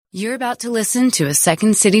You're about to listen to a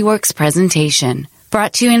Second City Works presentation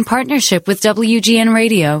brought to you in partnership with WGN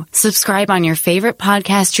Radio. Subscribe on your favorite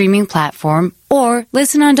podcast streaming platform or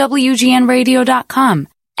listen on WGNradio.com.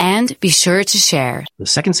 And be sure to share. The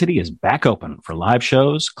Second City is back open for live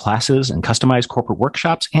shows, classes, and customized corporate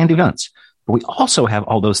workshops and events. But we also have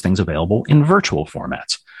all those things available in virtual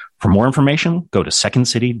formats. For more information, go to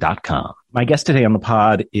secondcity.com. My guest today on the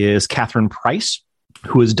pod is Catherine Price,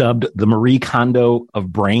 who is dubbed the Marie Kondo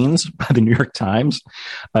of brains by the New York Times.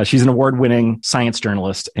 She's an award-winning science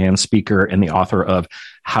journalist and speaker and the author of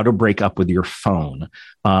How to Break Up with Your Phone.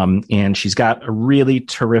 And she's got a really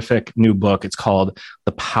terrific new book. It's called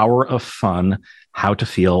The Power of Fun, How to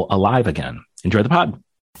Feel Alive Again. Enjoy the pod.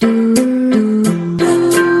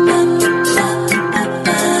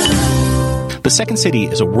 The Second City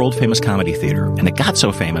is a world-famous comedy theater, and it got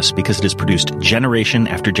so famous because it has produced generation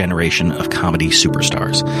after generation of comedy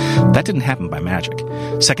superstars. That didn't happen by magic.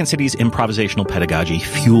 Second City's improvisational pedagogy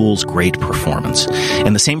fuels great performance,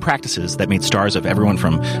 and the same practices that made stars of everyone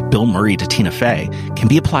from Bill Murray to Tina Fey can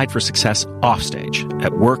be applied for success offstage,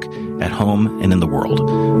 at work, at home, and in the world.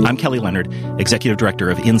 I'm Kelly Leonard, Executive Director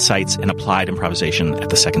of Insights and Applied Improvisation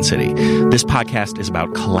at the Second City. This podcast is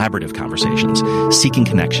about collaborative conversations, seeking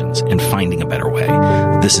connections, and finding a better way.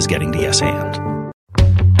 This is Getting to Yes And.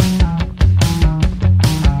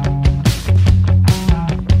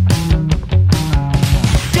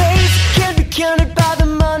 Days can't be counted by the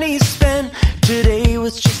money spent. Today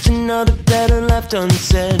was just another letter left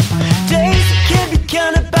unsaid. Days can't be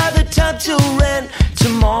counted by the time till rent.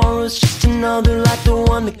 Tomorrow's just another like the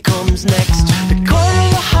one that comes next. The corner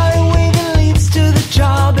of the highway that leads to the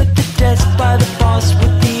job, at the desk by the boss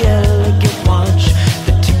with the elegant watch.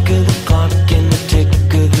 The tick of the clock and the tick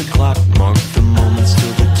of the clock mark the moments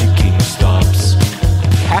till the ticking stops.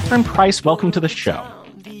 Catherine Price, welcome to the show.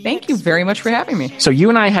 Thank you very much for having me. So you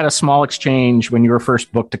and I had a small exchange when you were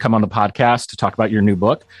first booked to come on the podcast to talk about your new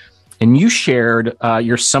book. And you shared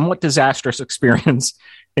your somewhat disastrous experience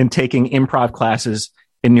in taking improv classes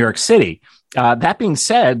in New York City. That being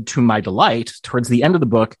said, to my delight, towards the end of the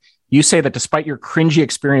book, you say that despite your cringy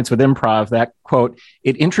experience with improv, that, quote,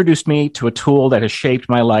 it introduced me to a tool that has shaped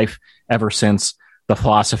my life ever since, the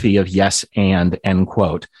philosophy of yes and, end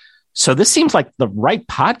quote. So this seems like the right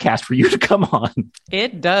podcast for you to come on.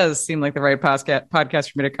 It does seem like the right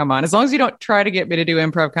podcast for me to come on. As long as you don't try to get me to do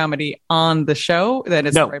improv comedy on the show, then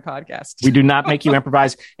it's the right podcast. We do not make you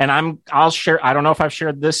improvise. And I'll share, I don't know if I've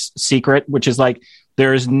shared this secret, which is like,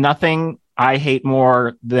 there's nothing I hate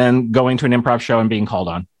more than going to an improv show and being called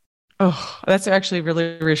on. Oh, that's actually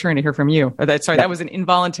really reassuring to hear from you. That was an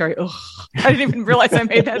involuntary. Oh, I didn't even realize I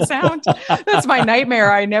made that sound. That's my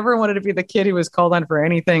nightmare. I never wanted to be the kid who was called on for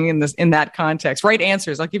anything in that context. Right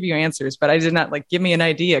answers. I'll give you answers, but I did not give me an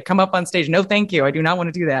idea. Come up on stage. No, thank you. I do not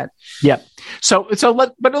want to do that. Yeah.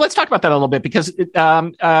 But let's talk about that a little bit because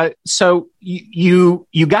so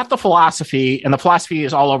you got the philosophy, and the philosophy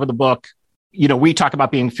is all over the book. You know, we talk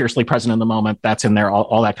about being fiercely present in the moment. That's in there,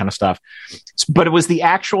 all that kind of stuff. But it was the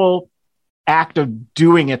actual act of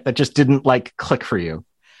doing it that just didn't click for you.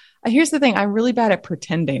 Here's the thing. I'm really bad at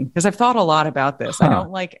pretending because I've thought a lot about this. I don't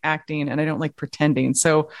like acting and I don't like pretending.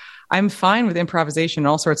 So I'm fine with improvisation and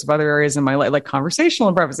all sorts of other areas in my life, like conversational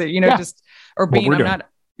improvisation, or being, I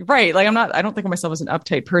don't think of myself as an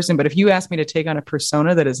uptight person, but if you ask me to take on a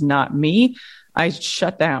persona that is not me, I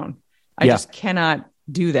shut down. I just cannot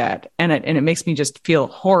do that. And it makes me just feel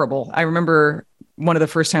horrible. I remember one of the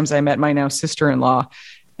first times I met my now sister-in-law,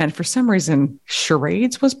 and for some reason,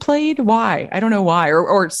 charades was played. Why? I don't know why.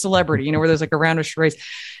 Or celebrity, where there's a round of charades.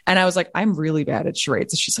 And I was like, I'm really bad at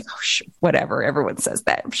charades. And she's like, oh, whatever. Everyone says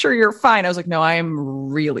that. I'm sure you're fine. I was like, no, I am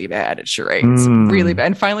really bad at charades. Really bad.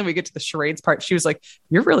 And finally we get to the charades part. She was like,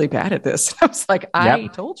 you're really bad at this. I was like, I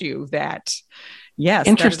told you that. Yes,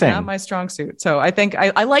 interesting. That is not my strong suit. So I think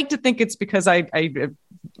I like to think it's because I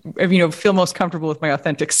feel most comfortable with my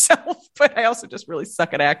authentic self, but I also just really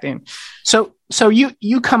suck at acting. So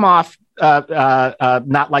you come off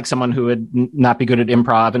not like someone who would not be good at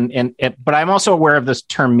improv, but I'm also aware of this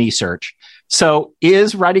term me search. So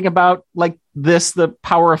is writing about this, the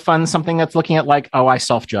power of fun, something that's looking at I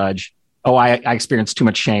self-judge. Oh, I experienced too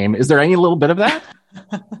much shame. Is there any little bit of that?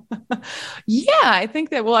 Yeah, I think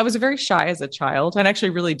that, well, I was very shy as a child and actually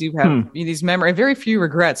really do have these memories, very few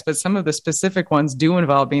regrets, but some of the specific ones do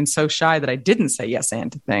involve being so shy that I didn't say yes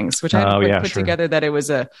and to things, which I had to put together that it was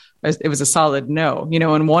a solid no,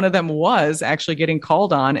 and one of them was actually getting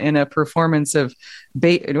called on in a performance of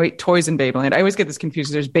Toys in Babeland. I always get this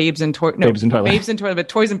confused. There's Babes in Toyland, but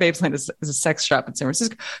Toys in Babeland is a sex shop in San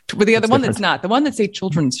Francisco. But the other one that's not, the one that's a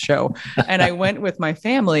children's show. And I went with my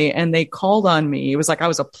family and they called on me. It was like I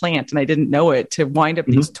was a plant and I didn't know it, to wind up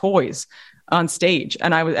these toys on stage.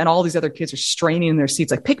 And all these other kids are straining in their seats,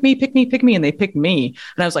 like, pick me, pick me, pick me. And they picked me.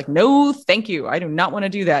 And I was like, no, thank you. I do not want to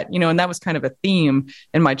do that. And that was kind of a theme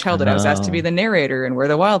in my childhood. I was asked to be the narrator in Where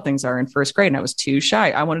the Wild Things Are in first grade. And I was too shy.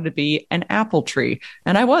 I wanted to be an apple tree.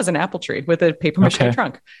 And I was an apple tree with a paper mache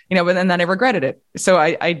trunk, but then I regretted it. So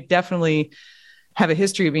I definitely have a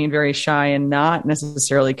history of being very shy and not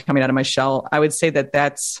necessarily coming out of my shell. I would say that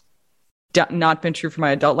that's not been true for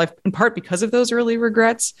my adult life, in part because of those early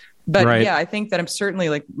regrets. But yeah, I think that I'm certainly,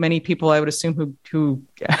 like many people, I would assume who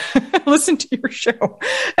listen to your show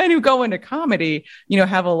and who go into comedy,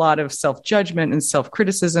 have a lot of self-judgment and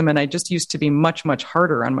self-criticism. And I just used to be much, much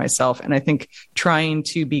harder on myself. And I think trying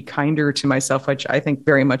to be kinder to myself, which I think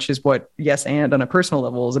very much is what Yes and on a personal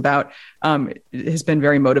level is about, has been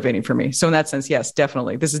very motivating for me. So in that sense, yes,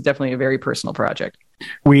 definitely. This is definitely a very personal project.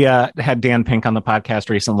 We had Dan Pink on the podcast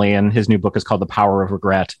recently, and his new book is called The Power of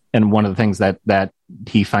Regret. And one of the things that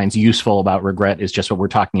he finds useful about regret is just what we're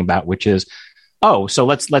talking about, which is, so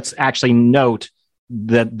let's actually note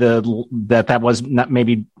that that was not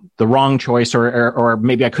maybe the wrong choice, or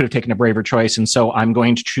maybe I could have taken a braver choice, and so I'm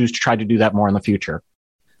going to choose to try to do that more in the future.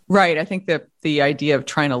 Right. I think that the idea of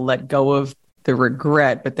trying to let go of the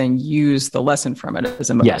regret, but then use the lesson from it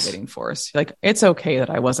as a motivating force. Like, it's okay that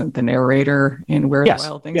I wasn't the narrator in Where the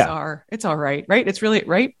Wild Things Are. It's all right. Right. It's really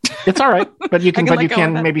right. It's all right. But you can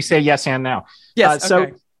maybe say yes and now. Yes.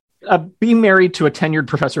 Okay. So being married to a tenured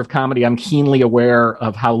professor of comedy, I'm keenly aware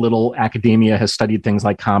of how little academia has studied things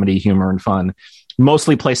like comedy, humor, and fun,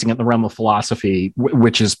 mostly placing it in the realm of philosophy,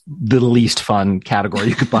 which is the least fun category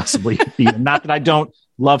you could possibly be. Not that I don't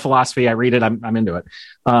love philosophy. I read it. I'm into it.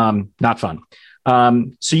 Not fun.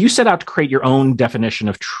 So you set out to create your own definition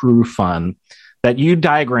of true fun that you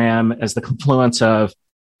diagram as the confluence of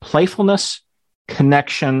playfulness,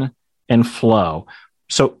 connection, and flow.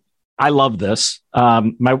 So I love this.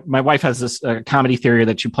 My wife has this comedy theory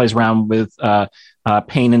that she plays around with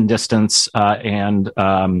pain and distance and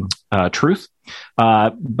truth.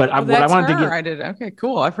 But what I wanted to get, I did. Okay,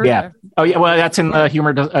 cool. I've heard. Yeah. Oh, yeah. Well, that's in the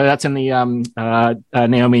humor. That's in the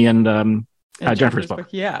Naomi and Jennifer's book.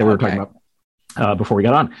 Yeah, that we were talking about before we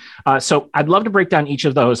got on. So I'd love to break down each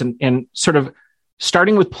of those and sort of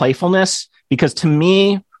starting with playfulness, because to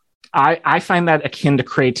me, I find that akin to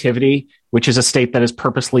creativity, which is a state that is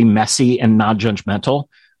purposely messy and non-judgmental.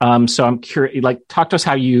 So I'm curious, talk to us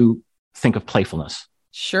how you think of playfulness.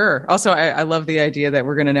 Sure. Also, I love the idea that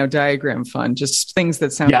we're going to now diagram fun, just things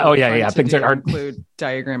that sound things that include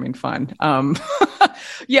diagramming fun.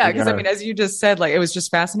 Because I mean, as you just said, it was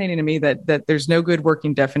just fascinating to me that there's no good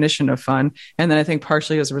working definition of fun. And then I think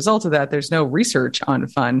partially as a result of that, there's no research on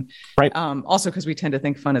fun. Right. Also, because we tend to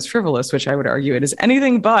think fun is frivolous, which I would argue it is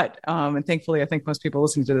anything but. And thankfully, I think most people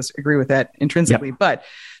listening to this agree with that intrinsically. Yep. But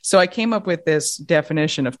so I came up with this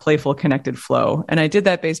definition of playful connected flow. And I did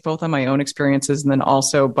that based both on my own experiences and then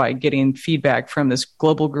also by getting feedback from this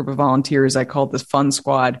global group of volunteers I called the Fun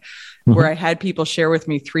Squad, where I had people share with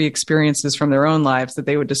me 3 experiences from their own lives that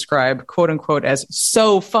they would describe, quote unquote, as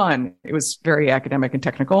so fun. It was very academic and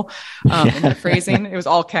technical. And the phrasing, it was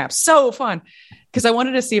all caps, so fun. Because I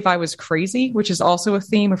wanted to see if I was crazy, which is also a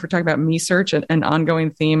theme. If we're talking about me search, an ongoing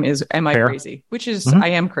theme is, am I crazy? Which is, I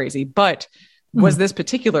am crazy. But was this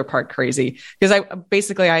particular part crazy? Because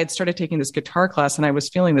I had started taking this guitar class and I was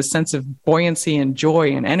feeling this sense of buoyancy and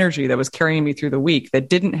joy and energy that was carrying me through the week that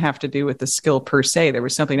didn't have to do with the skill per se. There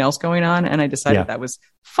was something else going on. And I decided that was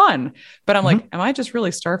fun. But I'm like, am I just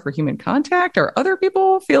really starved for human contact? Or other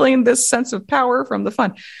people feeling this sense of power from the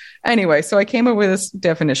fun? Anyway, so I came up with this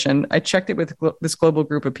definition. I checked it with this global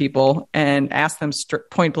group of people and asked them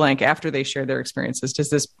point blank after they shared their experiences,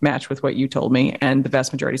 does this match with what you told me? And the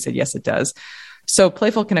vast majority said, yes, it does. So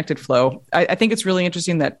playful connected flow. I think it's really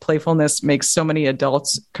interesting that playfulness makes so many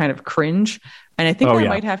adults kind of cringe. And I think that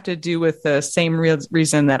might have to do with the same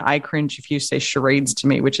reason that I cringe if you say charades to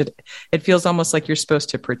me, which it feels almost like you're supposed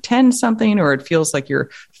to pretend something, or it feels like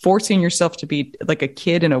you're forcing yourself to be like a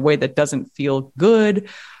kid in a way that doesn't feel good.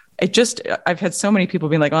 I've had so many people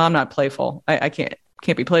being like, oh, I'm not playful. I can't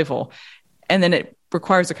be playful. And then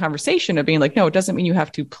requires a conversation of being like, no, it doesn't mean you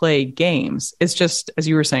have to play games. It's just, as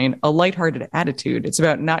you were saying, a lighthearted attitude. It's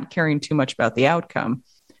about not caring too much about the outcome,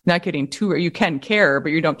 not getting too, or you can care,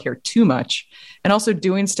 but you don't care too much. And also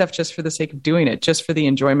doing stuff just for the sake of doing it, just for the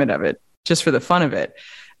enjoyment of it, just for the fun of it.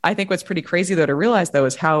 I think what's pretty crazy though to realize though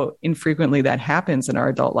is how infrequently that happens in our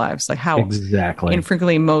adult lives. Like how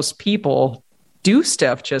infrequently most people do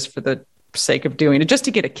stuff just for the sake of doing it, just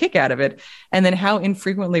to get a kick out of it. And then how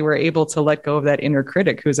infrequently we're able to let go of that inner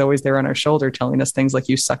critic who's always there on our shoulder telling us things like,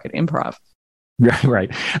 you suck at improv. Right.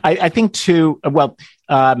 I think too,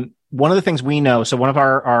 one of the things we know, so one of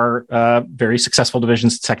our very successful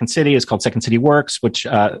divisions at Second City is called Second City Works, which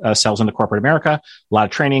sells into corporate America, a lot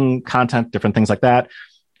of training, content, different things like that.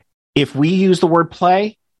 If we use the word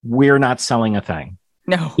play, we're not selling a thing.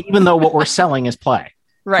 No. Even though what we're selling is play.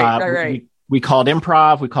 Right. We call it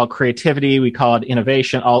improv, we call it creativity, we call it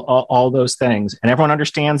innovation, all those things. And everyone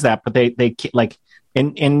understands that, but they like,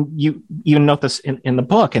 and you even note this in the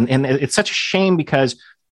book. And it's such a shame because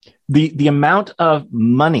the amount of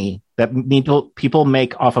money that people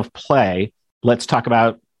make off of play, let's talk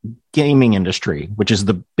about gaming industry, which is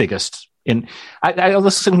the biggest. And I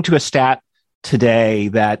listened to a stat today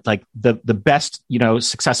that like the best,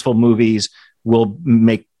 successful movies will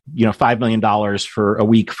make, $5 million for a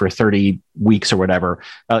week for 30 weeks or whatever.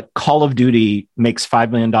 Call of Duty makes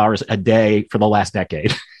 $5 million a day for the last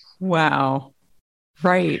decade. Wow.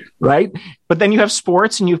 Right. But then you have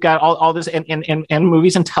sports and you've got all this and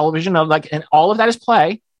movies and television and all of that is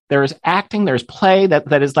play. There is acting, there's play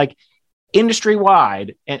that is like industry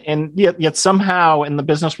wide. And yet somehow in the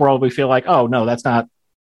business world, we feel like, oh no, that's not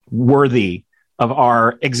worthy of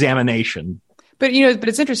our examination. But, but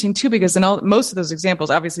it's interesting too, because in most of those examples,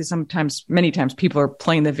 obviously many times people are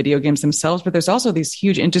playing the video games themselves, but there's also these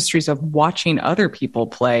huge industries of watching other people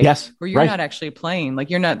play. Yes. Where you're not actually playing. Like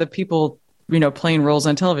you're not the people, playing roles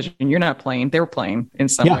on television. You're not playing, they're playing in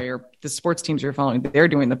some way, or the sports teams you're following, they're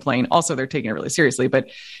doing the playing. Also, they're taking it really seriously. But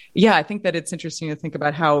yeah, I think that it's interesting to think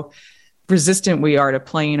about how resistant we are to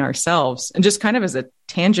playing ourselves. And just kind of as a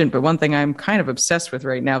tangent, but one thing I'm kind of obsessed with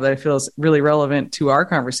right now that I feel is really relevant to our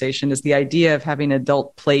conversation is the idea of having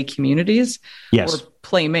adult play communities or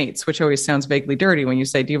playmates, which always sounds vaguely dirty when you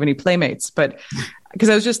say, do you have any playmates? But because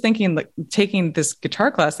I was just thinking, like, taking this guitar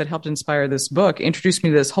class that helped inspire this book introduced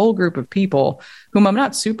me to this whole group of people whom I'm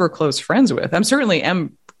not super close friends with. I'm certainly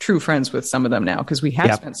true friends with some of them now because we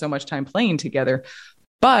have spent so much time playing together.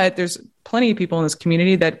 But there's plenty of people in this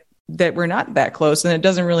community that we're not that close, and it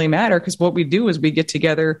doesn't really matter because what we do is we get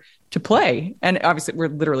together to play. And obviously we're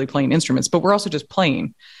literally playing instruments, but we're also just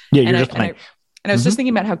playing. Yeah, you're just playing. And I was just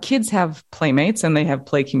thinking about how kids have playmates and they have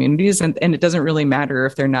play communities, and it doesn't really matter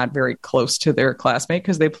if they're not very close to their classmate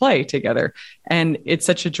because they play together. And it's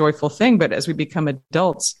such a joyful thing. But as we become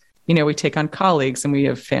adults, we take on colleagues and we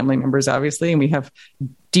have family members, obviously, and we have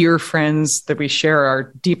dear friends that we share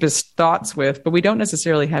our deepest thoughts with, but we don't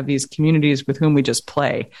necessarily have these communities with whom we just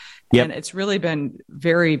play. Yep. And it's really been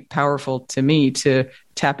very powerful to me to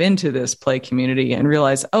tap into this play community and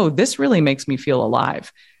realize, oh, this really makes me feel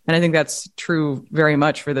alive. And I think that's true very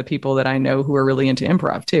much for the people that I know who are really into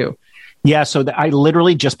improv too. Yeah. So I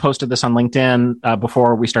literally just posted this on LinkedIn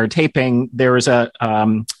before we started taping. There was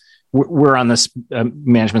we're on this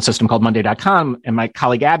management system called Monday.com, and my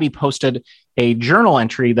colleague Abby posted a journal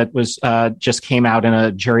entry that was just came out in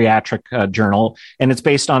a geriatric journal, and it's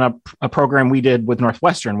based on a program we did with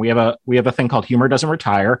Northwestern. We have a thing called Humor Doesn't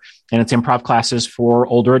Retire, and it's improv classes for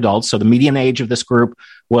older adults. So the median age of this group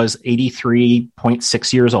was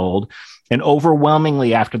 83.6 years old, and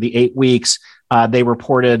overwhelmingly after the 8 weeks, they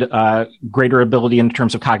reported greater ability in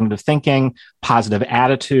terms of cognitive thinking, positive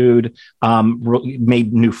attitude,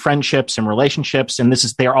 made new friendships and relationships. And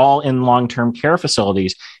they're all in long-term care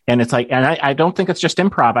facilities. And it's like, and I don't think it's just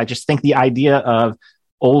improv. I just think the idea of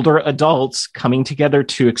older adults coming together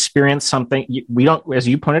to experience something, we don't, as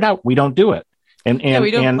you pointed out, we don't do it. And we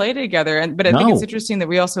don't play together. But I think it's interesting that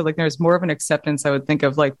we also there's more of an acceptance. I would think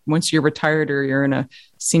of once you're retired or you're in a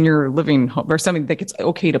senior living home or something, that it's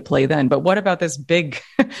okay to play then. But what about this big,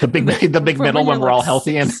 the big middle when we're all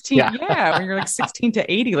healthy and 16, when you're 16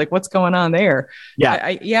 to 80, what's going on there?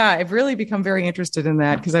 Yeah. I've really become very interested in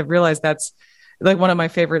that because I've realized that's one of my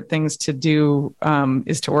favorite things to do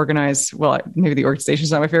is to organize. Well, maybe the organization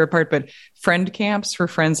is not my favorite part, but friend camps for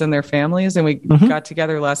friends and their families. And we got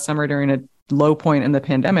together last summer during a low point in the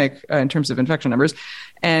pandemic in terms of infection numbers.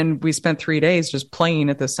 And we spent 3 days just playing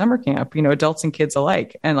at the summer camp, adults and kids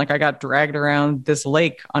alike. And I got dragged around this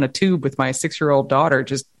lake on a tube with my 6-year-old daughter,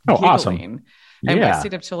 just giggling. Awesome. And I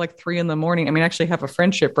stayed up till like 3 a.m. I mean, I actually have a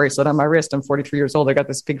friendship bracelet on my wrist. I'm 43 years old. I got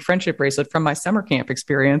this big friendship bracelet from my summer camp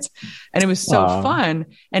experience. And it was so fun.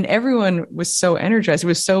 And everyone was so energized. It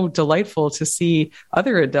was so delightful to see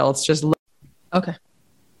other adults just okay.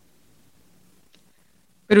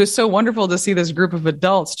 But it was so wonderful to see this group of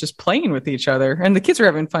adults just playing with each other. And the kids were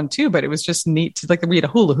having fun too, but it was just neat to we had a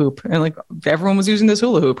hula hoop and like everyone was using this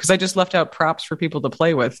hula hoop because I just left out props for people to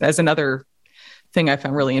play with. As another thing I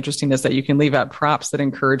found really interesting is that you can leave out props that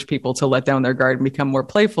encourage people to let down their guard and become more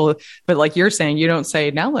playful. But like you're saying, you don't say,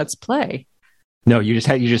 now let's play. You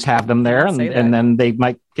just have them there and then they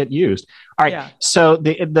might get used. All right. Yeah. So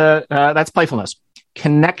that's playfulness.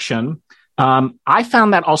 Connection. I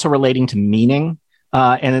found that also relating to meaning.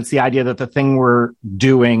 And it's the idea that the thing we're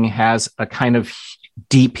doing has a kind of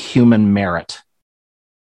deep human merit.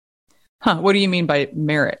 What do you mean by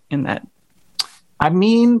merit in that? I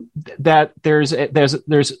mean that there's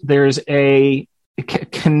a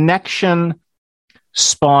connection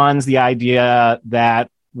spawns the idea that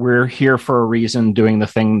we're here for a reason doing the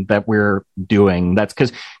thing that we're doing. That's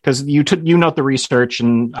because you note the research,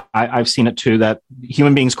 and I've seen it too, that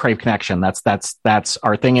human beings crave connection. That's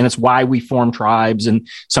our thing. And it's why we form tribes. And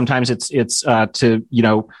sometimes it's to,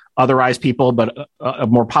 otherize people, but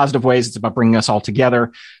more positive ways. It's about bringing us all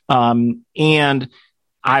together. And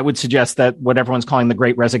I would suggest that what everyone's calling the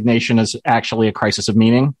Great Resignation is actually a crisis of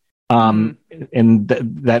meaning. And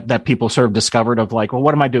that people sort of discovered of like, well,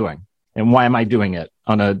 what am I doing? And why am I doing it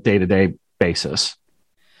on a day-to-day basis?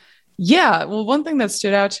 Yeah. Well, one thing that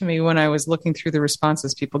stood out to me when I was looking through the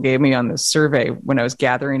responses people gave me on this survey, when I was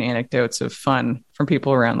gathering anecdotes of fun from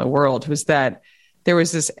people around the world, was that there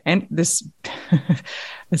was this this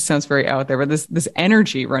sounds very out there, but this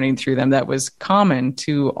energy running through them that was common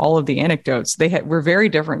to all of the anecdotes. They were very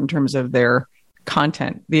different in terms of their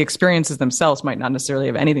content. The experiences themselves might not necessarily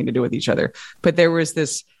have anything to do with each other, but there was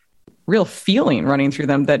this real feeling running through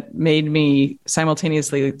them that made me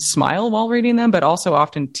simultaneously smile while reading them, but also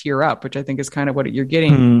often tear up, which I think is kind of what you're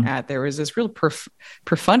getting at. There was this real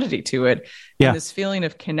profundity to it. Yeah. And this feeling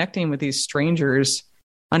of connecting with these strangers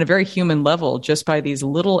on a very human level, just by these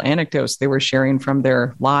little anecdotes they were sharing from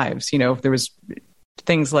their lives. There was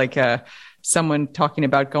things like someone talking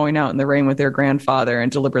about going out in the rain with their grandfather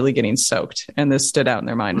and deliberately getting soaked. And this stood out in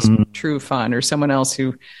their mind as true fun. Or someone else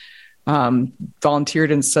who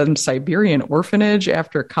volunteered in some Siberian orphanage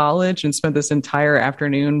after college and spent this entire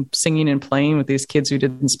afternoon singing and playing with these kids who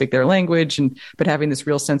didn't speak their language, but having this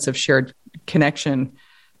real sense of shared connection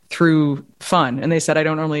through fun. And they said, I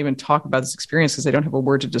don't normally even talk about this experience because I don't have a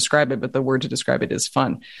word to describe it, but the word to describe it is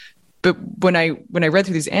fun. But when I read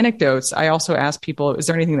through these anecdotes, I also asked people, is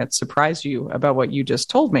there anything that surprised you about what you just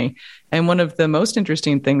told me? And one of the most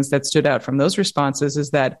interesting things that stood out from those responses is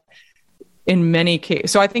that in many cases,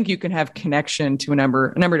 so I think you can have connection to a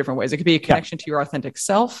number of different ways. It could be a connection to your authentic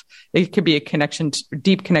self. It could be a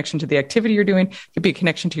deep connection to the activity you're doing. It could be a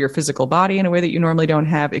connection to your physical body in a way that you normally don't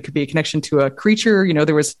have. It could be a connection to a creature.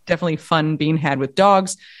 There was definitely fun being had with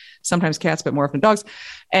dogs, sometimes cats, but more often dogs.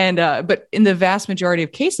 And, but in the vast majority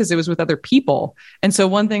of cases, it was with other people. And so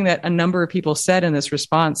one thing that a number of people said in this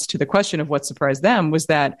response to the question of what surprised them was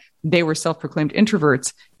that they were self-proclaimed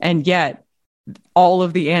introverts, and yet all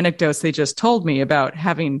of the anecdotes they just told me about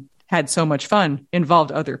having had so much fun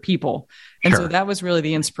involved other people. And so that was really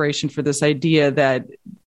the inspiration for this idea that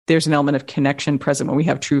there's an element of connection present when we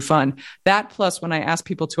have true fun. That plus when I asked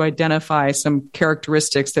people to identify some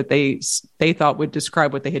characteristics that they thought would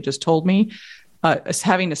describe what they had just told me, as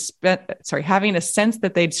having a sense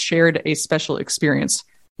that they'd shared a special experience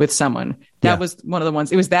with someone. That was one of the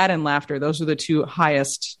ones. It was that and laughter. Those were the two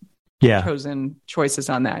highest chosen choices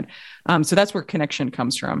on that. So that's where connection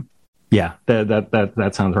comes from. Yeah,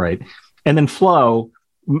 that sounds right. And then flow.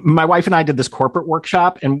 My wife and I did this corporate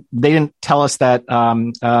workshop, and they didn't tell us that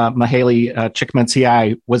Mihaly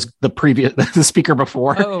Csikszentmihalyi was the speaker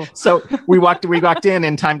before. Oh. So we walked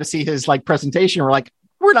in time to see his presentation. We're like,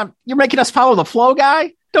 you're making us follow the flow,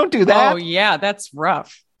 guy. Don't do that. Oh yeah, that's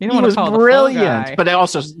rough. He was brilliant, but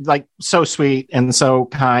also so sweet and so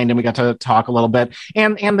kind, and we got to talk a little bit.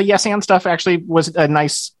 And the yes and stuff actually was a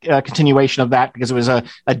nice continuation of that, because it was a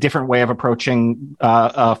different way of approaching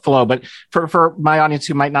flow. But for my audience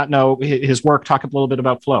who might not know his work, talk a little bit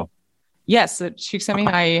about flow. Yes,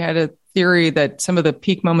 Csikszentmihalyi had a theory that some of the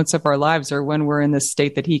peak moments of our lives are when we're in this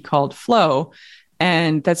state that he called flow.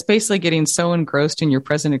 And that's basically getting so engrossed in your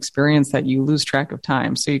present experience that you lose track of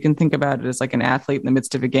time. So you can think about it as like an athlete in the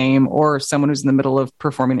midst of a game, or someone who's in the middle of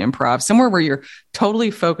performing improv, somewhere where you're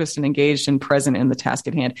totally focused and engaged and present in the task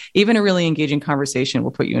at hand. Even a really engaging conversation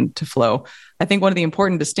will put you into flow. I think one of the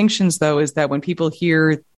important distinctions, though, is that when people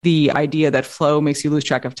hear the idea that flow makes you lose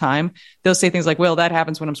track of time, they'll say things like, well, that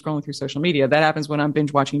happens when I'm scrolling through social media. That happens when I'm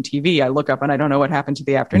binge watching TV. I look up and I don't know what happened to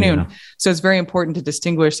the afternoon. Yeah. So it's very important to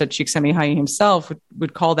distinguish that Csikszentmihalyi himself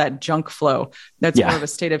would call that junk flow. That's more of a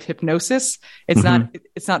state of hypnosis. It's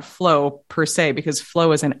not flow per se, because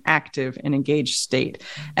flow is an active and engaged state.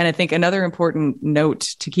 And I think another important note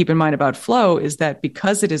to keep in mind about flow is that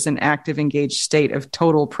because it is an active, engaged state of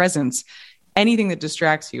total presence, anything that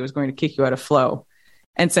distracts you is going to kick you out of flow.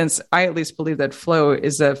 And since I at least believe that flow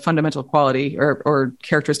is a fundamental quality or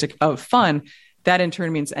characteristic of fun, that in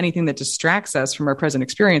turn means anything that distracts us from our present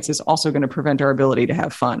experience is also going to prevent our ability to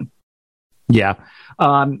have fun. Yeah.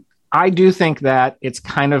 I do think that it's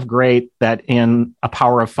kind of great that in A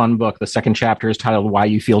Power of Fun book, the second chapter is titled Why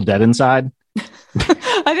You Feel Dead Inside.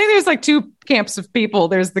 I think there's like two camps of people.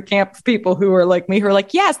 There's the camp of people who are like me, who are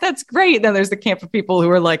like, yes, that's great. Then there's the camp of people who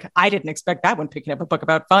are like, I didn't expect that one picking up a book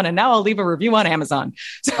about fun, and now I'll leave a review on Amazon.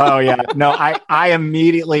 Oh yeah. No, I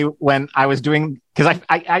immediately, when I was doing, because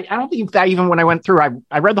I don't think that even when I went through,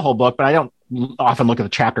 I read the whole book, but I don't often look at the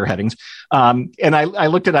chapter headings. And I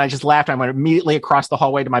looked at it, I just laughed. I went immediately across the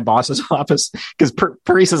hallway to my boss's office, because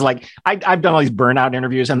Paris is like, I've done all these burnout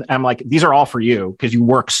interviews, and I'm like, these are all for you because you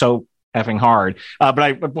work so effing hard.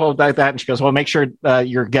 Like that. And she goes, well, make sure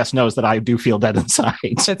your guest knows that I do feel dead inside.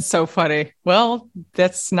 That's so funny. Well,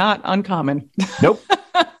 that's not uncommon. Nope.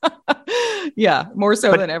 Yeah. More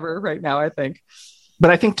so than ever right now, I think.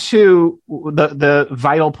 But I think too, the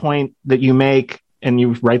vital point that you make, and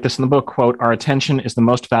you write this in the book, quote, our attention is the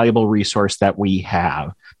most valuable resource that we have.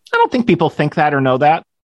 I don't think people think that or know that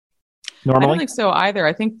normally. I don't think so either.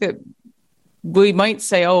 I think that we might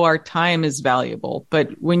say, oh, our time is valuable. But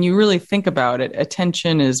when you really think about it,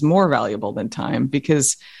 attention is more valuable than time,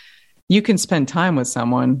 because you can spend time with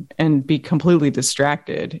someone and be completely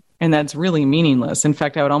distracted, and that's really meaningless. In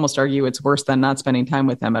fact, I would almost argue it's worse than not spending time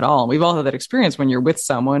with them at all. We've all had that experience when you're with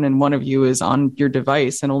someone and one of you is on your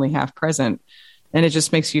device and only half present. And it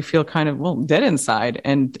just makes you feel kind of, well, dead inside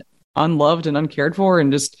and unloved and uncared for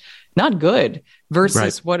and just not good,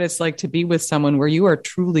 versus what it's like to be with someone where you are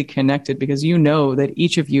truly connected because you know that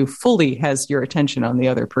each of you fully has your attention on the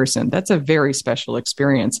other person. That's a very special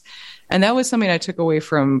experience. And that was something I took away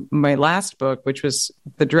from my last book, which was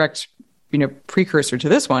the direct, precursor to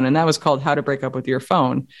this one. And that was called How to Break Up with Your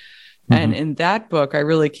Phone. Mm-hmm. And in that book, I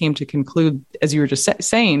really came to conclude, as you were just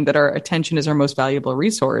saying, that our attention is our most valuable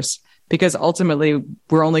resource, because ultimately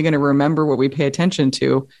we're only going to remember what we pay attention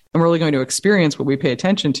to, and we're only going to experience what we pay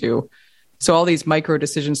attention to. So all these micro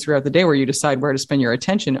decisions throughout the day where you decide where to spend your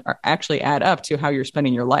attention actually add up to how you're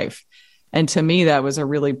spending your life. And to me, that was a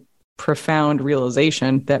really profound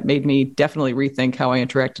realization that made me definitely rethink how I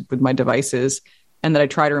interacted with my devices, and that I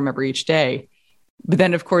try to remember each day. But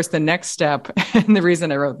then, of course, the next step, and the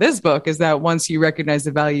reason I wrote this book, is that once you recognize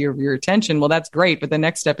the value of your attention, well, that's great. But the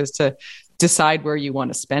next step is to decide where you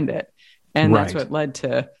want to spend it. And that's what led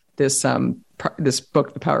to this this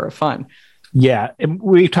book, The Power of Fun. Yeah.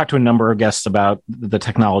 We've talked to a number of guests about the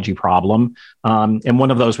technology problem. And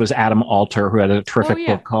one of those was Adam Alter, who had a terrific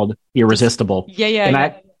book called Irresistible.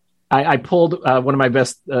 I pulled one of my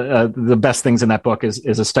the best things in that book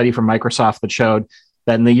is a study from Microsoft that showed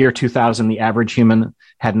that in the year 2000, the average human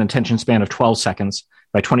had an attention span of 12 seconds.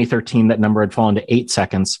 By 2013, that number had fallen to 8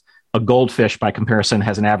 seconds. A goldfish, by comparison,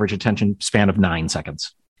 has an average attention span of 9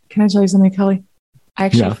 seconds. Can I tell you something, Kelly? I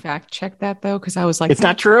actually fact-checked that, though, because I was like, it's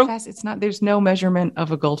not true? It's not. There's no measurement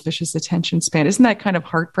of a goldfish's attention span. Isn't that kind of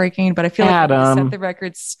heartbreaking? But I feel like I set the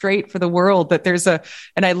record straight for the world that there's and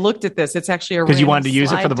I looked at this. It's actually a, because you wanted to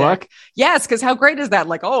use it for the book? Yes, because how great is that?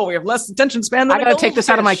 Like, oh, we have less attention span than I got to take this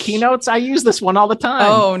out of my keynotes. I use this one all the time.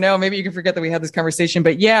 Oh, no, maybe you can forget that we had this conversation.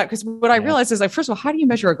 But yeah, because what I realized is, like, first of all, how do you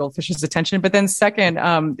measure a goldfish's attention? But then second,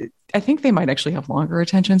 I think they might actually have longer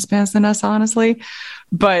attention spans than us, honestly.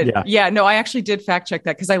 But I actually did fact check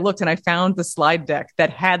that, because I looked and I found the slide deck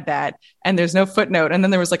that had that, and there's no footnote. And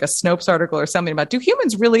then there was like a Snopes article or something about, do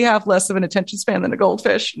humans really have less of an attention span than a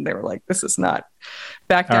goldfish? And they were like, this is not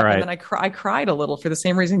backed up. Right. And then I cried a little for the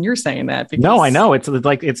same reason you're saying that. Because... No, I know but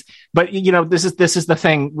this is the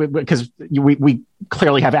thing, because we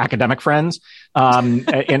clearly have academic friends, and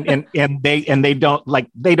they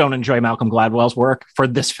don't enjoy Malcolm Gladwell's work for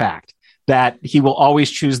this fact, that he will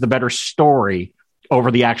always choose the better story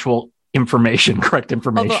over the actual correct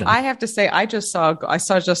information. Although I have to say, I just saw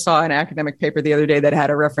an academic paper the other day that had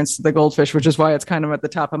a reference to the goldfish, which is why it's kind of at the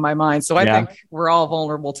top of my mind. So I think we're all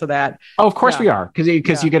vulnerable to that. Oh, of course we are,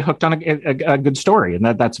 because you get hooked on a good story, and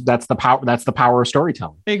that's the power. That's the power of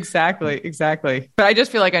storytelling. Exactly. But I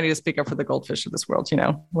just feel like I need to speak up for the goldfish of this world.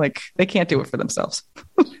 Like, they can't do it for themselves.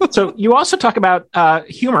 So you also talk about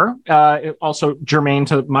humor, also germane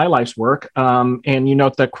to my life's work. And you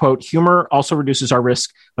note that, quote, humor also reduces our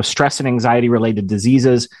risk of stress and anxiety related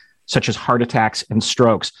diseases such as heart attacks and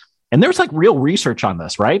strokes. And there's like real research on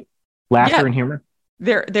this, right? Laughter and humor.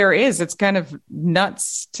 There is. It's kind of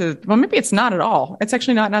nuts well, maybe it's not at all. It's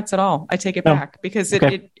actually not nuts at all. I take it back because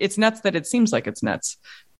it's nuts that it seems like it's nuts.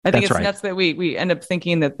 I think it's nuts that we end up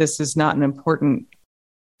thinking that this is not an important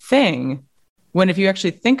thing. When if you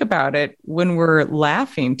actually think about it, when we're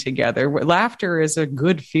laughing together, laughter is a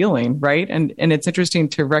good feeling, right? And it's interesting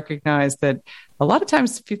to recognize that a lot of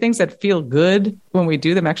times a few things that feel good when we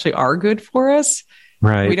do them actually are good for us.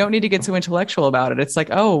 Right. We don't need to get so intellectual about it. It's like,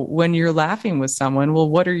 oh, when you're laughing with someone, well,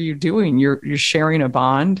 what are you doing? You're sharing a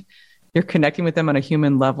bond. You're connecting with them on a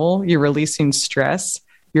human level. You're releasing stress.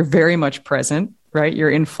 You're very much present, right? You're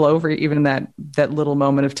in flow for even that little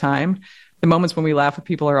moment of time. The moments when we laugh with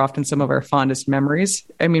people are often some of our fondest memories.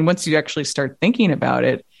 I mean, once you actually start thinking about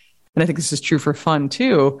it, and I think this is true for fun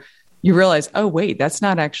too, you realize, oh, wait, that's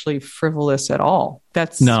not actually frivolous at all.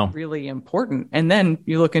 That's really important. And then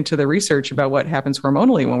you look into the research about what happens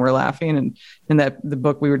hormonally when we're laughing. And in the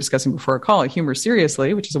book we were discussing before a call, Humor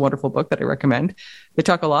Seriously, which is a wonderful book that I recommend, they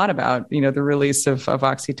talk a lot about, the release of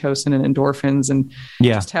oxytocin and endorphins and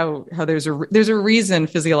just how there's a reason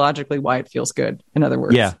physiologically why it feels good, in other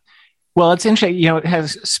words. Yeah. Well, it's interesting, it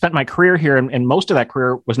has spent my career here, and most of that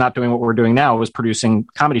career was not doing what we're doing now. It was producing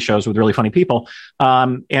comedy shows with really funny people,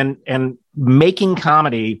 and making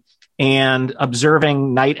comedy and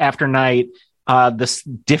observing night after night, this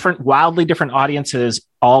wildly different audiences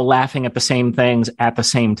all laughing at the same things at the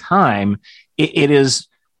same time. It is,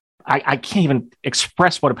 I can't even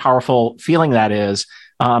express what a powerful feeling that is,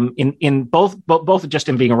 in both just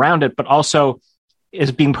in being around it, but also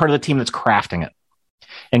as being part of the team that's crafting it.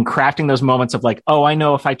 And crafting those moments of like, oh, I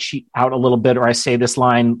know if I cheat out a little bit or I say this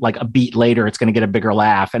line like a beat later, it's going to get a bigger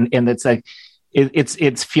laugh. And it's like,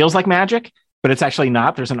 it feels like magic, but it's actually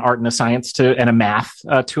not. There's an art and a science and a math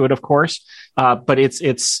to it, of course. But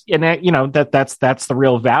that's the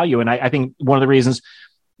real value. And I think one of the reasons,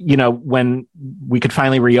 when we could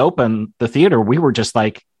finally reopen the theater, we were just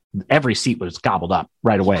like, every seat was gobbled up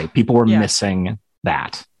right away. People were missing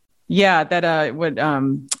that. Yeah, that what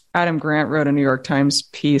Adam Grant wrote a New York Times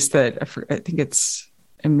piece that I think it's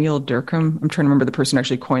Emil Durkheim. I'm trying to remember the person who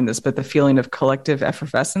actually coined this, but the feeling of collective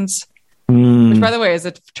effervescence, which, by the way, is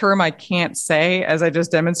a term I can't say as I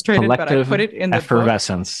just demonstrated, collective but I put it in the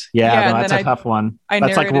effervescence. Book. That's a tough one.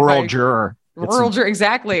 That's like rural juror. Rural juror,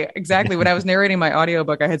 exactly. When I was narrating my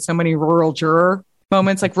audiobook, I had so many rural juror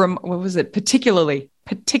moments. Like, what was it? Particularly,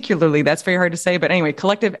 that's very hard to say. But anyway,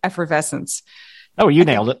 collective effervescence. Oh, you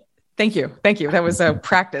nailed it. Thank you. That was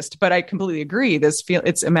practiced, but I completely agree.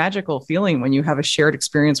 It's a magical feeling when you have a shared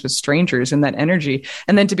experience with strangers and that energy,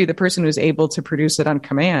 and then to be the person who's able to produce it on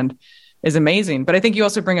command is amazing. But I think you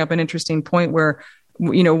also bring up an interesting point where,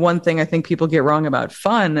 one thing I think people get wrong about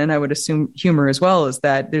fun, and I would assume humor as well, is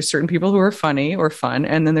that there's certain people who are funny or fun,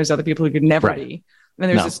 and then there's other people who could never be. And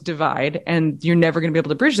there's this divide, and you're never going to be able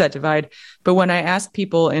to bridge that divide. But when I ask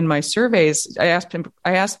people in my surveys, I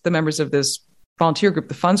asked the members of this volunteer group,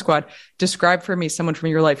 the Fun Squad, describe for me someone from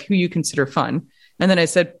your life who you consider fun. And then I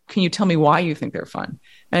said, can you tell me why you think they're fun?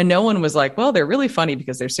 And no one was like, well, they're really funny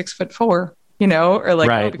because they're 6'4", or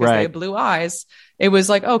like, because they have blue eyes. It was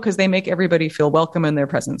like, oh, because they make everybody feel welcome in their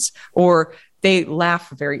presence, or they laugh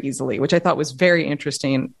very easily, which I thought was very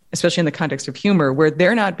interesting, especially in the context of humor, where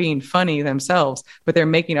they're not being funny themselves, but they're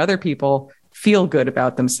making other people feel good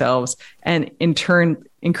about themselves, and in turn,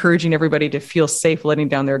 encouraging everybody to feel safe, letting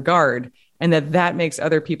down their guard. And that makes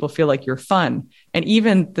other people feel like you're fun. And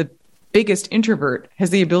even the biggest introvert has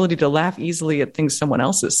the ability to laugh easily at things someone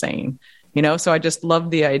else is saying, So I just love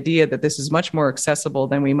the idea that this is much more accessible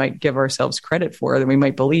than we might give ourselves credit for, than we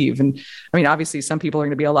might believe. And I mean, obviously, some people are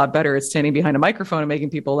going to be a lot better at standing behind a microphone and making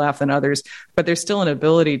people laugh than others, but there's still an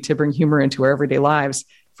ability to bring humor into our everyday lives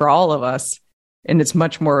for all of us. And it's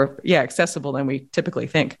much more, accessible than we typically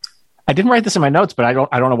think. I didn't write this in my notes, but I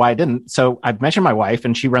don't know why I didn't. So I've mentioned my wife,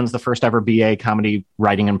 and she runs the first ever BA comedy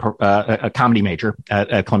writing and a comedy major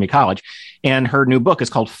at Columbia College. And her new book is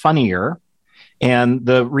called Funnier. And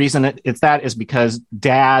the reason it's that is because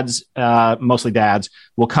dads, mostly dads,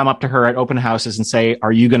 will come up to her at open houses and say,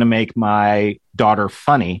 are you going to make my daughter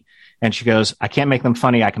funny? And she goes, I can't make them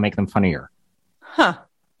funny. I can make them funnier. Huh.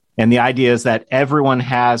 And the idea is that everyone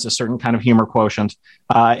has a certain kind of humor quotient.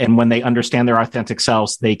 And when they understand their authentic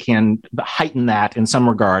selves, they can heighten that in some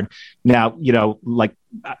regard. Now, like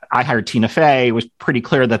I hired Tina Fey. It was pretty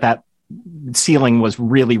clear that ceiling was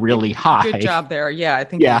really, really high. Good job there. Yeah, I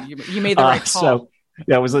think you made the right call.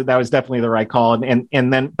 that was definitely the right call. And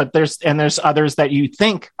then, but there's others that you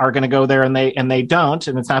think are going to go there and they don't.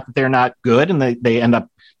 And it's not that they're not good and they end up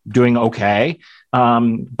doing okay.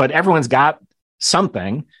 But everyone's got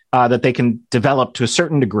something that they can develop to a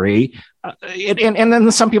certain degree. And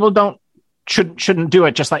then some people shouldn't do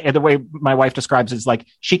it. Just like the way my wife describes it, is like,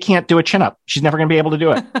 she can't do a chin-up. She's never going to be able to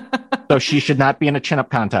do it. So she should not be in a chin-up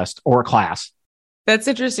contest or class. That's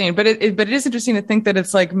interesting. But it is interesting to think that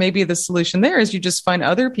it's like, maybe the solution there is you just find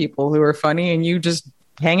other people who are funny and you just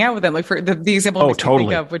hang out with them. Like for the example I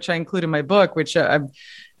think of, which I include in my book, which I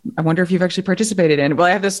wonder if you've actually participated in. Well,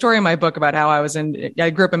 I have this story in my book about how I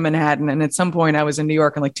grew up in Manhattan, and at some point I was in New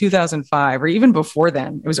York in like 2005, or even before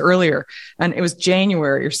then. It was earlier, and it was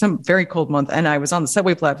January or some very cold month. And I was on the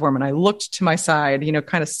subway platform and I looked to my side,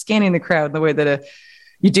 kind of scanning the crowd in the way that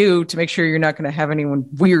you do to make sure you're not going to have anyone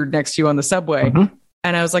weird next to you on the subway. Mm-hmm.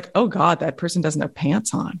 And I was like, oh God, that person doesn't have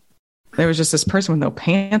pants on. There was just this person with no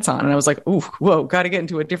pants on. And I was like, ooh, whoa, got to get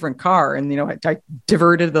into a different car. And, I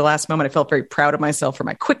diverted at the last moment. I felt very proud of myself for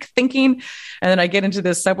my quick thinking. And then I get into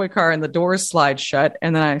this subway car and the doors slide shut.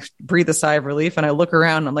 And then I breathe a sigh of relief and I look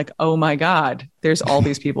around and I'm like, oh my God, there's all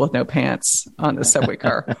these people with no pants on the subway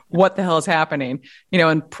car. What the hell is happening?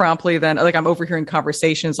 And promptly then, like, I'm overhearing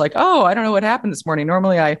conversations like, oh, I don't know what happened this morning.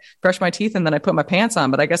 Normally I brush my teeth and then I put my pants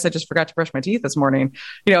on, but I guess I just forgot to brush my teeth this morning.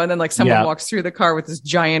 And then like someone walks through the car with this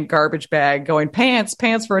giant garbage bag going, pants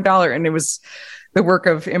for $1. And it was the work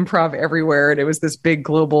of improv everywhere. And it was this big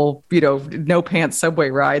global, no pants subway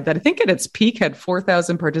ride that I think at its peak had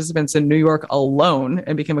 4,000 participants in New York alone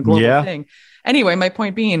and became a global thing. Anyway, my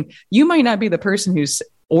point being, you might not be the person who's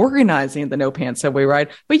organizing the no pants subway ride,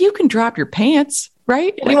 but you can drop your pants,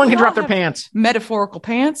 right? Anyone can drop their pants. Metaphorical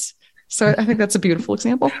pants. So I think that's a beautiful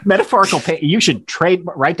example. Metaphorical pants. You should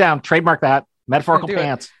trademark that. Metaphorical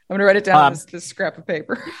pants. I'm going to write it down on this scrap of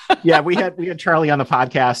paper. Yeah, we had Charlie on the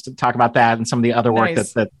podcast to talk about that and some of the other work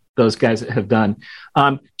that those guys have done.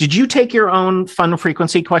 Did you take your own fun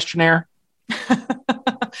frequency questionnaire?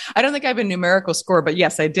 I don't think I have a numerical score, but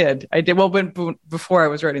yes, I did. Well, before I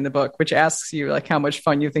was writing the book, which asks you like how much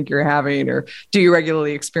fun you think you're having, or do you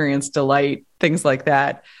regularly experience delight, things like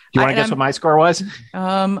that. Do you want to guess what my score was?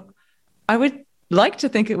 I would like to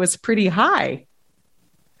think it was pretty high.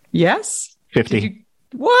 Yes? 50.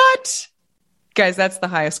 What? Guys, that's the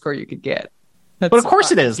highest score you could get. But of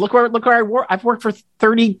course it is. Look where I work. I've worked for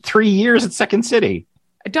 33 years at Second City.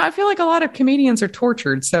 I feel like a lot of comedians are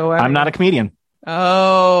tortured. So I'm not a comedian.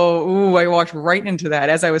 Oh, I walked right into that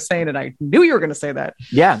as I was saying it. I knew you were going to say that.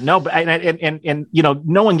 Yeah, no, but and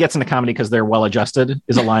no one gets into comedy because they're well adjusted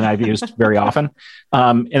is a line I've used very often,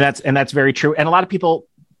 and that's very true. And a lot of people,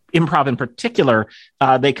 improv in particular,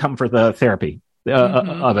 they come for the therapy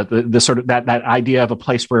of it, the sort of that idea of a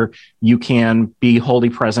place where you can be wholly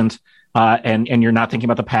present. And you're not thinking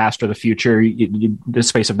about the past or the future, the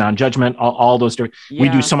space of non-judgment, all those. We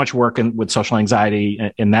do so much work with social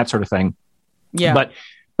anxiety and that sort of thing. Yeah.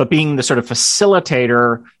 But being the sort of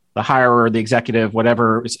facilitator, the hirer, the executive,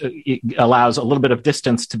 whatever, it allows a little bit of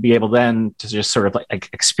distance to be able then to just sort of like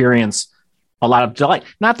experience a lot of delight.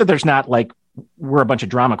 Not that there's not like, we're a bunch of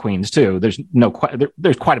drama queens too. There's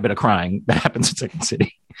quite a bit of crying that happens in Second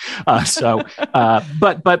City. But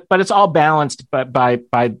it's all balanced by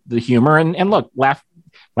the humor and look, laugh.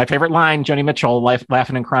 My favorite line, Joni Mitchell,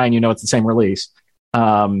 laughing and crying. It's the same release.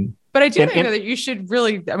 But I do think that you should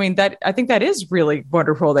really, I think that is really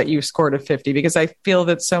wonderful that you scored a 50, because I feel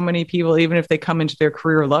that so many people, even if they come into their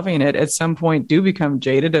career loving it, at some point do become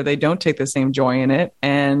jaded or they don't take the same joy in it.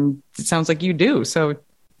 And it sounds like you do. So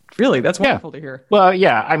really, that's wonderful to hear. Well,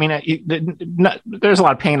 yeah. There's a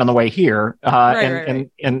lot of pain on the way here. Right.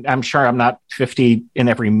 And I'm sure I'm not 50 in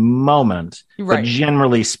every moment, but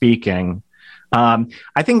generally speaking,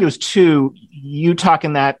 I think there was two. You talk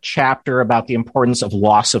in that chapter about the importance of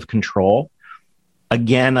loss of control.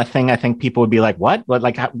 Again, a thing I think people would be like, what?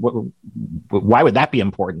 Like, why would that be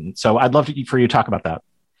important? So I'd love for you to talk about that.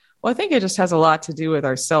 Well, I think it just has a lot to do with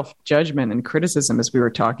our self-judgment and criticism, as we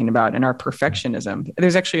were talking about, and our perfectionism.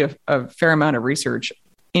 There's actually a fair amount of research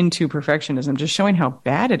into perfectionism, just showing how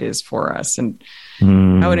bad it is for us and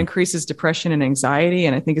how it increases depression and anxiety.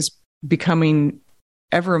 And I think it's becoming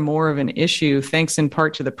ever more of an issue, thanks in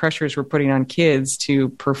part to the pressures we're putting on kids to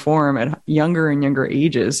perform at younger and younger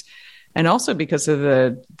ages. And also because of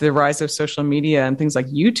the rise of social media and things like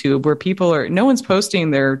YouTube, where no one's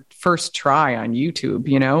posting their first try on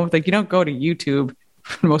YouTube, like you don't go to YouTube.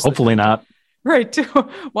 Hopefully not. Right. To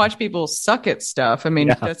watch people suck at stuff.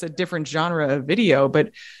 That's a different genre of video,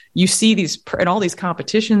 but you see all these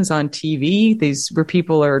competitions on TV, where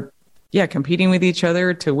people are, competing with each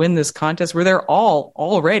other to win this contest where they're all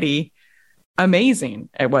already amazing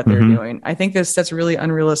at what they're doing. I think this sets really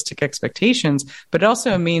unrealistic expectations, but it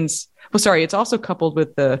also means, it's also coupled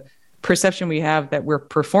with the perception we have that we're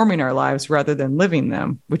performing our lives rather than living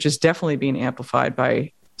them, which is definitely being amplified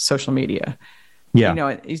by social media.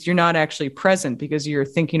 Yeah. You're not actually present because you're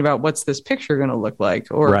thinking about what's this picture going to look like,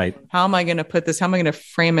 or how am I going to put this? How am I going to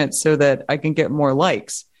frame it so that I can get more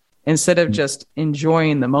likes instead of just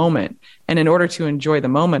enjoying the moment? And in order to enjoy the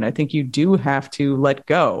moment, I think you do have to let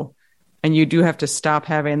go, and you do have to stop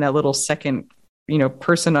having that little second,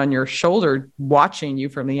 person on your shoulder watching you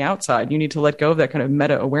from the outside. You need to let go of that kind of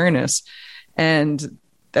meta awareness, and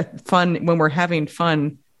that fun. When we're having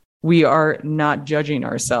fun, we are not judging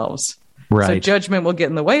ourselves. Right. So judgment will get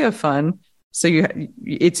in the way of fun. So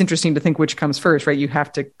it's interesting to think which comes first, right? You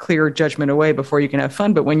have to clear judgment away before you can have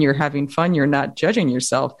fun. But when you're having fun, you're not judging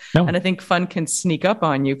yourself. No. And I think fun can sneak up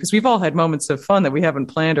on you because we've all had moments of fun that we haven't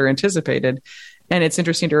planned or anticipated. And it's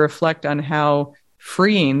interesting to reflect on how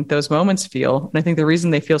freeing those moments feel. And I think the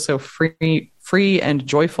reason they feel so free and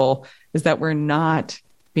joyful is that we're not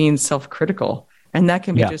being self-critical. And that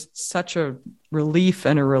can be just such a relief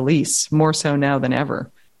and a release, more so now than ever.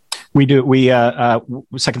 We do.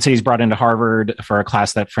 Second City's brought into Harvard for a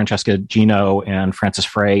class that Francesca Gino and Frances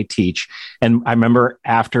Frey teach. And I remember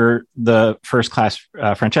after the first class,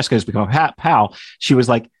 Francesca has become a pal. She was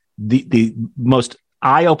like, the most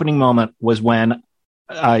eye-opening moment was when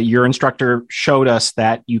your instructor showed us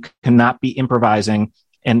that you cannot be improvising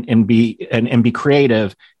and be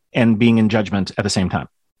creative and being in judgment at the same time.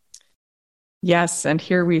 Yes. And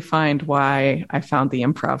here we find why I found the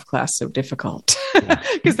improv class so difficult.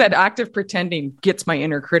 Because that active pretending gets my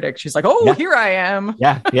inner critic. She's like, here I am.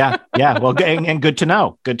 Yeah. Well, and good to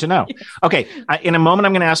know. Okay. In a moment,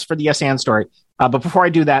 I'm going to ask for the yes and story. But before I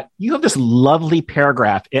do that, you have this lovely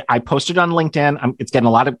paragraph. I posted it on LinkedIn. It's getting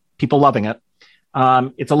a lot of people loving it.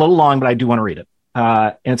 It's a little long, but I do want to read it.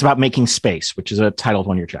 And it's about making space, which is a title of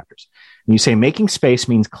one of your chapters. And you say, making space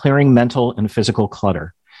means clearing mental and physical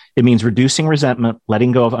clutter. It means reducing resentment,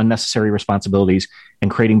 letting go of unnecessary responsibilities,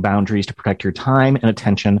 and creating boundaries to protect your time and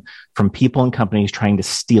attention from people and companies trying to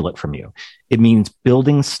steal it from you. It means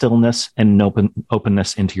building stillness and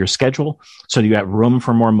openness into your schedule so that you have room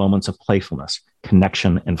for more moments of playfulness,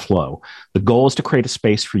 connection, and flow. The goal is to create a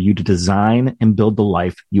space for you to design and build the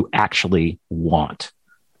life you actually want.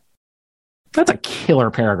 That's a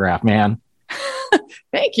killer paragraph, man.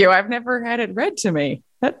 Thank you. I've never had it read to me.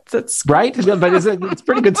 That's right. But it's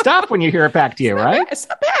pretty good stuff when you hear it back to you, right? It's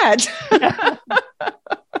not bad.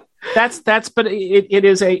 But it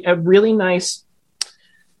is a really nice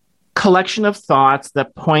collection of thoughts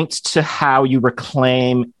that points to how you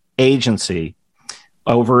reclaim agency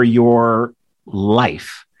over your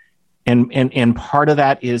life. And part of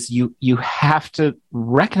that is you have to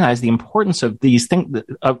recognize the importance of these things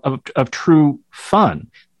of true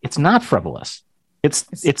fun. It's not frivolous.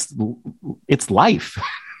 It's life.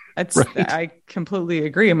 Right? I completely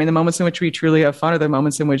agree. I mean, the moments in which we truly have fun are the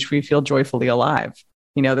moments in which we feel joyfully alive.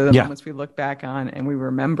 They're the moments we look back on and we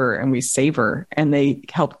remember and we savor, and they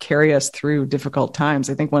help carry us through difficult times.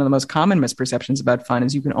 I think one of the most common misperceptions about fun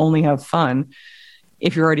is you can only have fun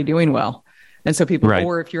if you're already doing well. And so people,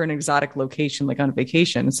 or if you're in an exotic location, like on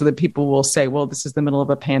vacation, so that people will say, well, this is the middle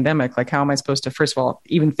of a pandemic. Like, how am I supposed to, first of all,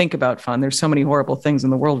 even think about fun? There's so many horrible things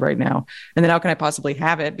in the world right now. And then how can I possibly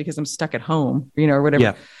have it because I'm stuck at home, or whatever.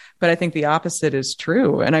 Yeah. But I think the opposite is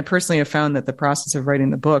true. And I personally have found that the process of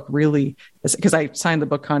writing the book really is, because I signed the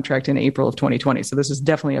book contract in April of 2020. So this is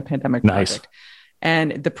definitely a pandemic project.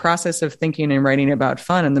 And the process of thinking and writing about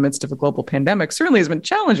fun in the midst of a global pandemic certainly has been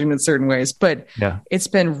challenging in certain ways, but it's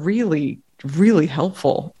been really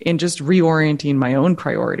helpful in just reorienting my own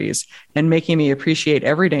priorities and making me appreciate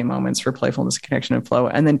everyday moments for playfulness, connection, and flow,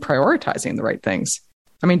 and then prioritizing the right things.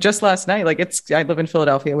 I mean, just last night, I live in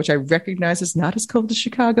Philadelphia, which I recognize is not as cold as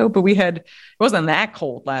Chicago, but it wasn't that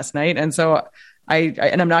cold last night. And so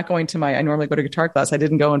I'm not going to I normally go to guitar class. I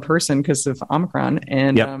didn't go in person because of Omicron.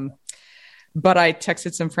 And, but I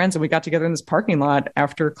texted some friends and we got together in this parking lot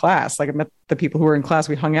after class. I met the people who were in class.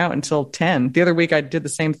 We hung out until 10. The other week I did the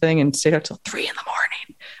same thing and stayed out till 3 a.m.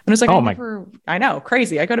 And it was like, I know,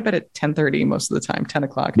 crazy. I go to bed at 10:30 most of the time, 10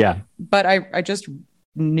 o'clock. Yeah. But I just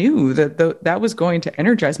knew that that was going to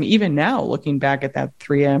energize me. Even now, looking back at that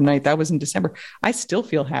 3 a.m. night, that was in December, I still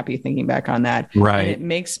feel happy thinking back on that. Right. And it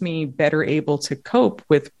makes me better able to cope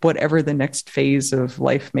with whatever the next phase of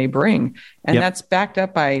life may bring. And that's backed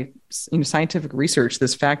up by scientific research,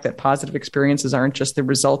 this fact that positive experiences aren't just the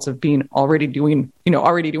results of being already doing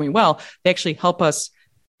well. They actually help us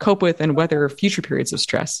cope with and weather future periods of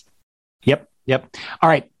stress. Yep. All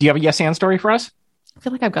right. Do you have a yes and story for us?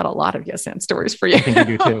 feel like I've got a lot of yes and stories for you. I think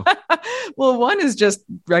you do too. Well, one is just,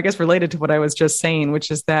 I guess, related to what I was just saying,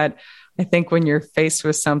 which is that I think when you're faced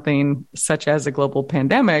with something such as a global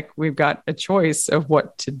pandemic, we've got a choice of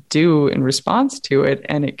what to do in response to it.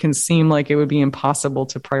 And it can seem like it would be impossible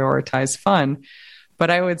to prioritize fun. But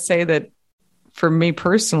I would say that for me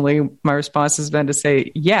personally, my response has been to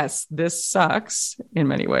say, yes, this sucks in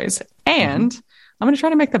many ways. And I'm going to try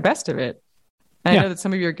to make the best of it. And I know that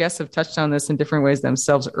some of your guests have touched on this in different ways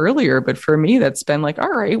themselves earlier, but for me, that's been like, all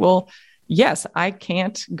right, well, yes, I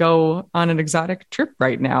can't go on an exotic trip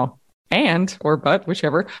right now,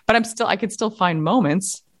 whichever, but I can still find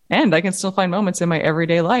moments, and I can still find moments in my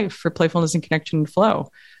everyday life for playfulness and connection and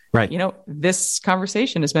flow. Right. You know, this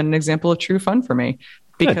conversation has been an example of true fun for me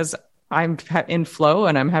because I'm in flow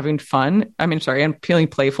and I'm having fun. I'm feeling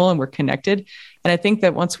playful and we're connected. And I think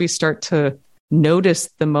that once we start to notice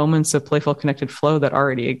the moments of playful connected flow that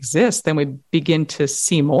already exist, then we begin to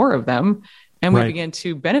see more of them and we begin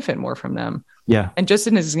to benefit more from them. Yeah. And just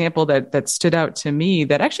an example that stood out to me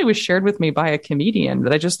that actually was shared with me by a comedian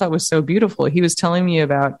that I just thought was so beautiful. He was telling me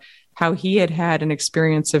about how he had an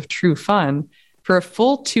experience of true fun for a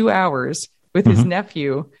full 2 hours with his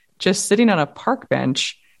nephew, just sitting on a park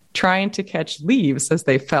bench, trying to catch leaves as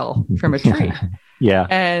they fell from a tree. Yeah.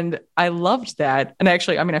 And I loved that. And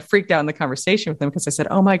actually, I freaked out in the conversation with him because I said,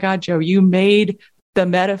 oh my God, Joe, you made the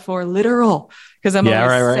metaphor literal. Because I'm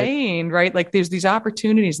always saying, right? Like there's these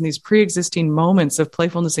opportunities and these pre-existing moments of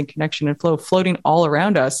playfulness and connection and flow floating all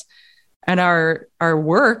around us. And our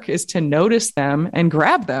work is to notice them and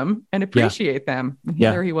grab them and appreciate them. And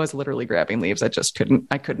there he was literally grabbing leaves. I couldn't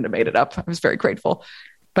have made it up. I was very grateful.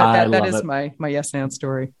 But that is my yes and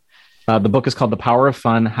story. The book is called The Power of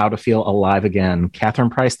Fun, How to Feel Alive Again. Catherine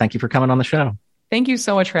Price, thank you for coming on the show. Thank you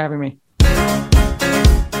so much for having me.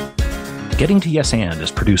 Getting to Yes And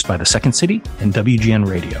is produced by The Second City and WGN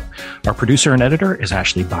Radio. Our producer and editor is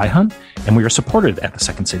Ashley Byhunt, and we are supported at The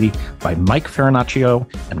Second City by Mike Farinaccio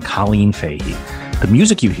and Colleen Fahey. The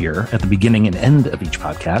music you hear at the beginning and end of each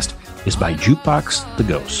podcast is by Jukebox the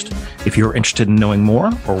Ghost. If you're interested in knowing more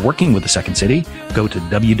or working with The Second City, go to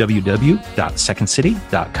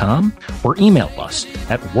www.secondcity.com or email us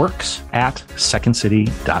at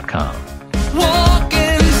works@secondcity.com. Walk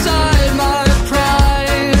inside my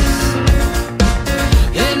prize.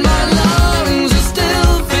 In my lungs I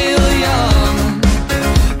still feel young,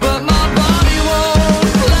 but my body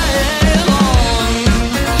won't play along.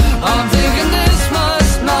 I'm thinking this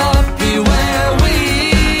must not be where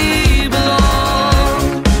we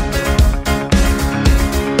belong.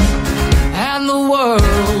 And the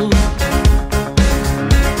world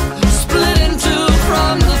split in two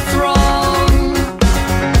from the throng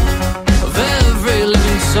of every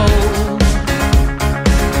living soul,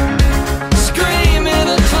 screaming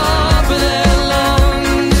atop of their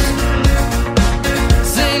lungs,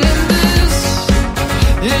 singing this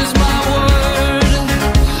is my word,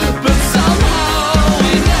 but somehow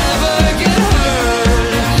we never get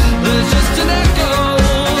heard. There's just an echo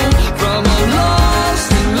from a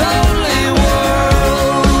lost and lonely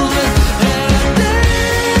world, and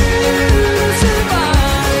this is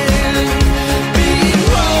mine, being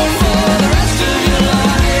grown for the rest of your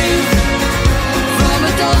life. From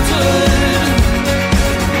adulthood,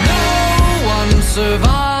 no one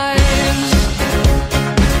survives.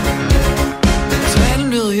 10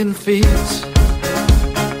 million feet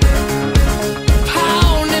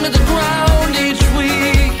pound into the ground each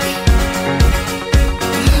week.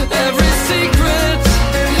 Every secret,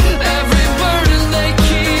 every burden they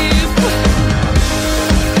keep,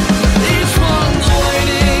 each one's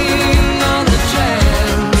waiting on the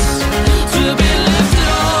chance to be lifted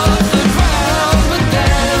off the ground, but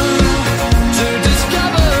then to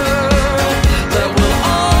discover that we'll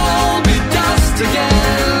all be dust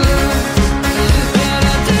again. And I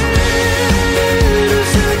did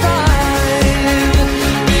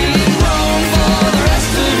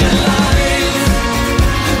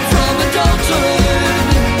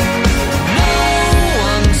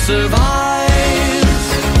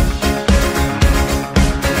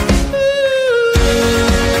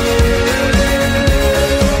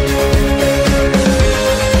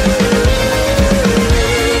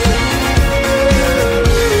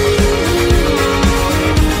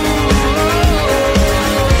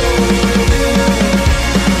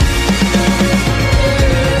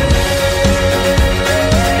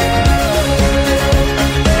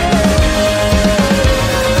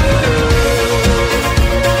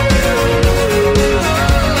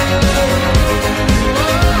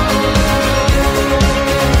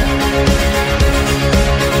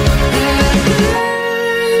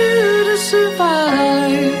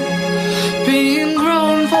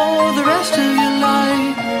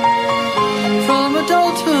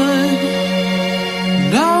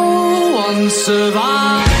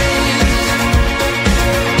survive.